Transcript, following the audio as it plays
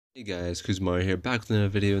Hey guys, Kuzo here, back with another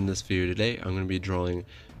video. In this video today, I'm going to be drawing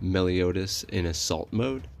Meliodas in Assault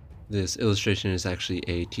mode. This illustration is actually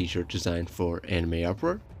a t-shirt designed for Anime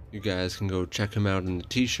Uproar. You guys can go check him out in the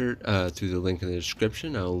t-shirt through the link in the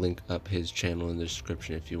description. I'll link up his channel in the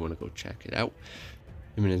description if you want to go check it out.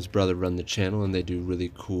 Him and his brother run the channel and they do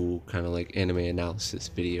really cool kind of like anime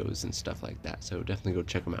analysis videos and stuff like that, so definitely go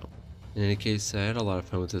check them out. In any case, I had a lot of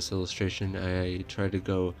fun with this illustration. I tried to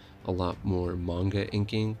go a lot more manga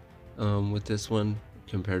inking with this one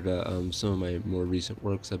compared to some of my more recent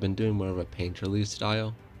works. I've been doing more of a painterly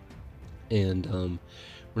style, and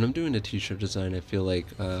when I'm doing a t-shirt design, I feel like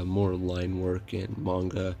more line work and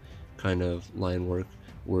manga kind of line work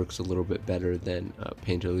works a little bit better than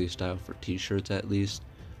painterly style for t-shirts, at least.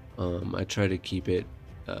 I try to keep it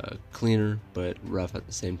cleaner but rough at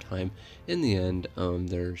the same time. In the end,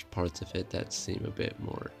 there's parts of it that seem a bit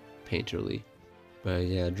more painterly. But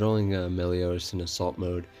yeah, drawing Meliodas in Assault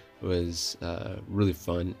mode was really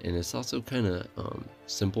fun, and it's also kind of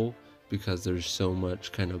simple because there's so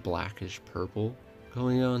much kind of blackish purple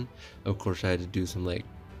going on. Of course, I had to do some like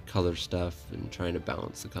color stuff and trying to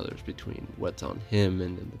balance the colors between what's on him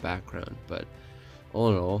and in the background. But all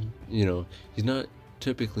in all, you know, he's not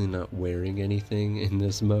typically not wearing anything in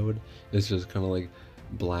this mode. It's just kind of like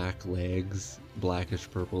black legs, blackish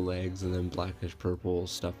purple legs, and then blackish purple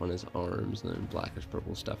stuff on his arms, and then blackish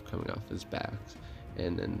purple stuff coming off his back,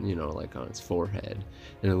 and then, you know, like on his forehead,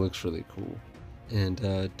 and it looks really cool. And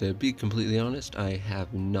to be completely honest, I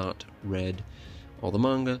have not read all the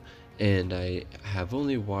manga, and I have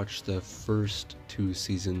only watched the first 2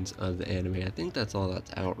 seasons of the anime. I think that's all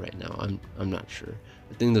that's out right now. I'm not sure.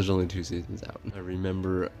 I think there's only 2 seasons out. I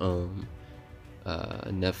remember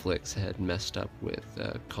Netflix had messed up with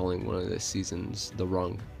calling one of the seasons the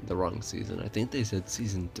wrong season. I think they said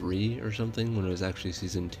season 3 or something when it was actually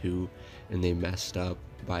season 2, and they messed up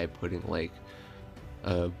by putting like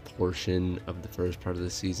a portion of the first part of the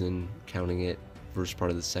season, counting it first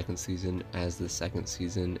part of the second season as the second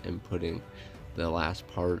season, and putting the last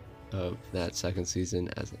part of that second season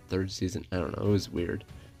as a third season. I don't know, it was weird.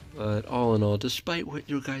 But all in all, despite what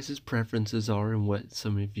your guys' preferences are and what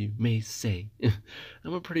some of you may say,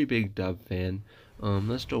 I'm a pretty big dub fan.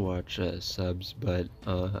 I still watch subs, but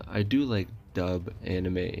I do like dub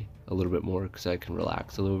anime a little bit more because I can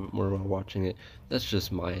relax a little bit more while watching it. That's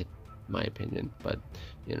just my opinion, but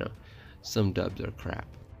you know, some dubs are crap.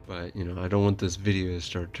 But you know, I don't want this video to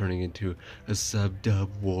start turning into a sub-dub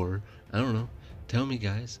war. I don't know. Tell me,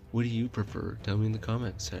 guys, what do you prefer? Tell me in the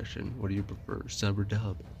comment section. What do you prefer, sub or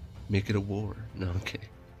dub? Make it a war. No, okay.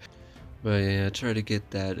 But yeah, I try to get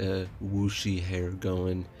that whooshy hair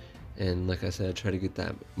going, and like I said, I try to get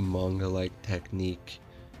that manga-like technique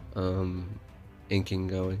inking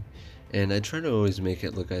going, and I try to always make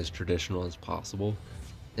it look as traditional as possible.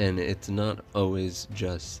 And it's not always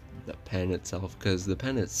just the pen itself, because the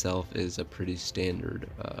pen itself is a pretty standard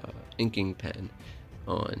inking pen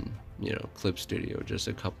on, you know, Clip Studio. Just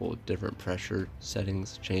a couple different pressure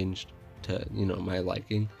settings changed to, you know, my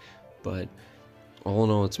liking. But all in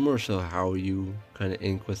all, it's more so how you kind of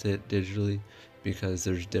ink with it digitally, because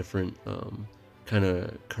there's different kind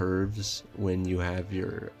of curves when you have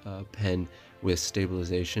your pen with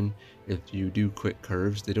stabilization. If you do quick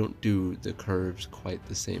curves, they don't do the curves quite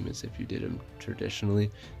the same as if you did them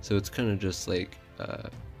traditionally. So it's kind of just like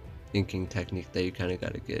inking technique that you kind of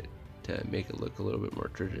got to get to make it look a little bit more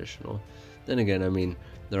traditional. Then again, I mean,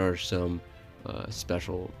 there are some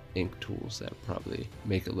special ink tools that probably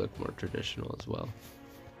make it look more traditional as well.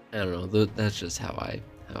 I don't know, that's just how I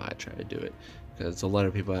try to do it, because a lot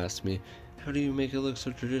of people ask me, how do you make it look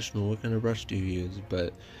so traditional, what kind of brush do you use?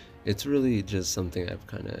 But it's really just something I've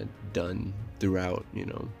kind of done throughout, you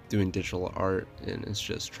know, doing digital art, and it's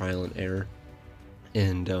just trial and error.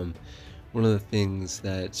 And one of the things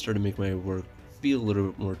that started to make my work feel a little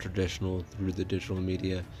bit more traditional through the digital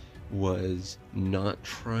media was not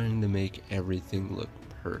trying to make everything look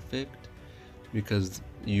perfect, because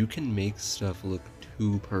you can make stuff look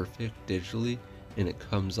too perfect digitally and it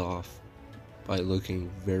comes off by looking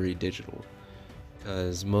very digital.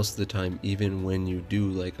 Because most of the time, even when you do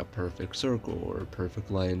like a perfect circle or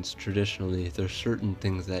perfect lines traditionally, there's certain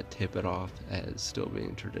things that tip it off as still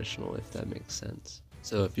being traditional, if that makes sense.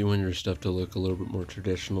 So if you want your stuff to look a little bit more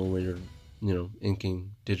traditional when you're, you know,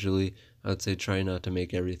 inking digitally, I would say try not to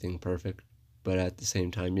make everything perfect. But at the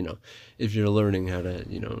same time, you know, if you're learning how to,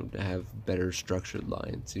 you know, have better structured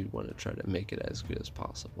lines, you want to try to make it as good as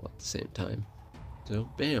possible at the same time. So,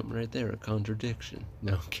 bam, right there, a contradiction.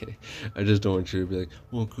 No, I'm kidding. I just don't want you to be like,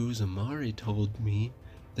 well, Kuzamari told me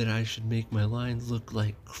that I should make my lines look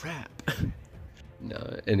like crap.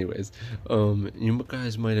 No, anyways, you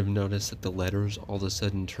guys might have noticed that the letters all of a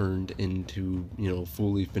sudden turned into,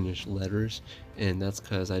 fully finished letters, and that's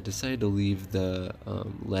because I decided to leave the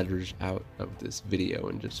letters out of this video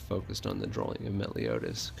and just focused on the drawing of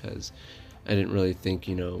Meliodas, because I didn't really think,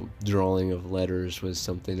 drawing of letters was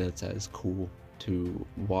something that's as cool to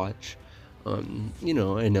watch. I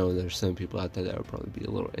know there's some people out there that would probably be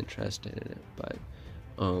a little interested in it, but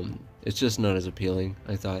it's just not as appealing,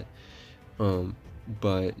 I thought.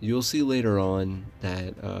 But you'll see later on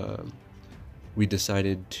that we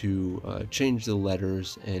decided to change the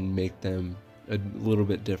letters and make them a little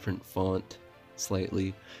bit different font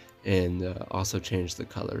slightly, and also change the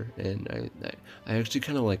color. And I actually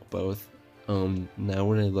kind of like both. Now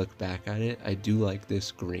when I look back at it, I do like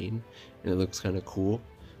this green, and it looks kind of cool.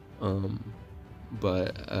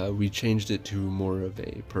 But we changed it to more of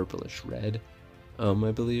a purplish red,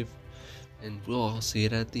 I believe. And we'll all see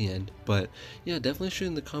it at the end. But yeah, definitely shoot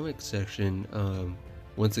in the comment section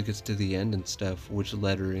once it gets to the end and stuff, which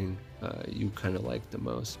lettering you kind of like the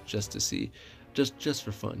most, just to see, just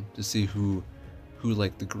for fun, to see who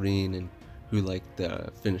liked the green and who liked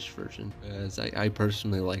the finished version. As I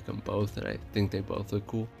personally like them both, and I think they both look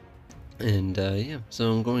cool. And yeah,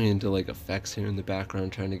 so I'm going into like effects here in the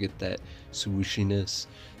background, trying to get that swooshiness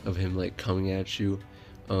of him like coming at you.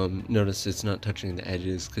 Notice it's not touching the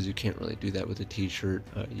edges, because you can't really do that with a t-shirt.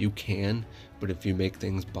 You can, but if you make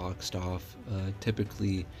things boxed off,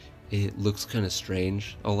 typically it looks kind of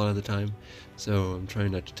strange a lot of the time. So I'm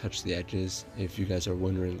trying not to touch the edges. If you guys are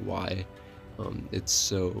wondering why it's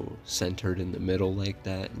so centered in the middle like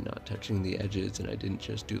that and not touching the edges, and I didn't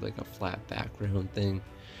just do like a flat background thing.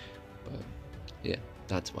 But yeah,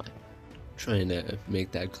 that's why. Trying to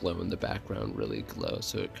make that glow in the background really glow,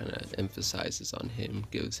 so it kind of emphasizes on him,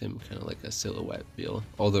 gives him kind of like a silhouette feel,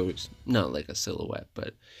 although it's not like a silhouette,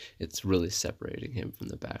 but it's really separating him from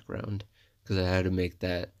the background, because I had to make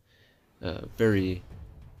that very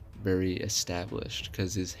established,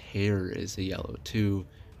 because his hair is a yellow too,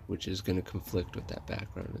 which is going to conflict with that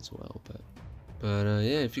background as well. But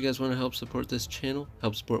yeah, if you guys want to help support this channel,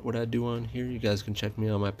 help support what I do on here, you guys can check me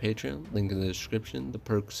on my Patreon, link in the description. The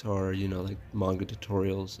perks are, like manga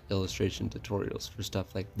tutorials, illustration tutorials for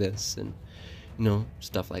stuff like this, and,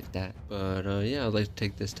 stuff like that. But yeah, I'd like to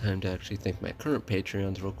take this time to actually thank my current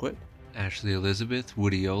Patreons real quick. Ashley Elizabeth,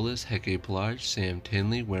 Woody Olis, Heke Pelage, Sam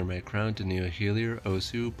Tinley, Wear My Crown, Daniel Helier,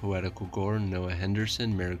 Osu, Poetical Gore, Noah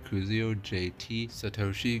Henderson, Mercuzio, JT,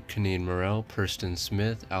 Satoshi, Kaneen Morel, Purston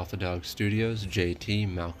Smith, Alpha Dog Studios,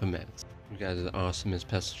 JT, Malcolm X. You guys are the awesomest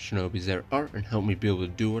Pestle Shinobis there are, and help me be able to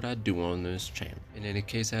do what I do on this channel. In any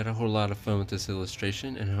case, I had a whole lot of fun with this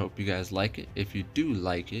illustration, and I hope you guys like it. If you do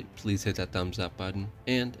like it, please hit that thumbs up button,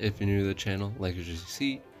 and if you're new to the channel, like as you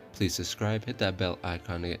see, please subscribe, hit that bell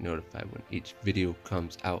icon to get notified when each video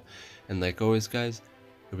comes out. And like always guys,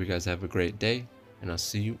 hope you guys have a great day, and I'll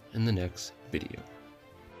see you in the next video.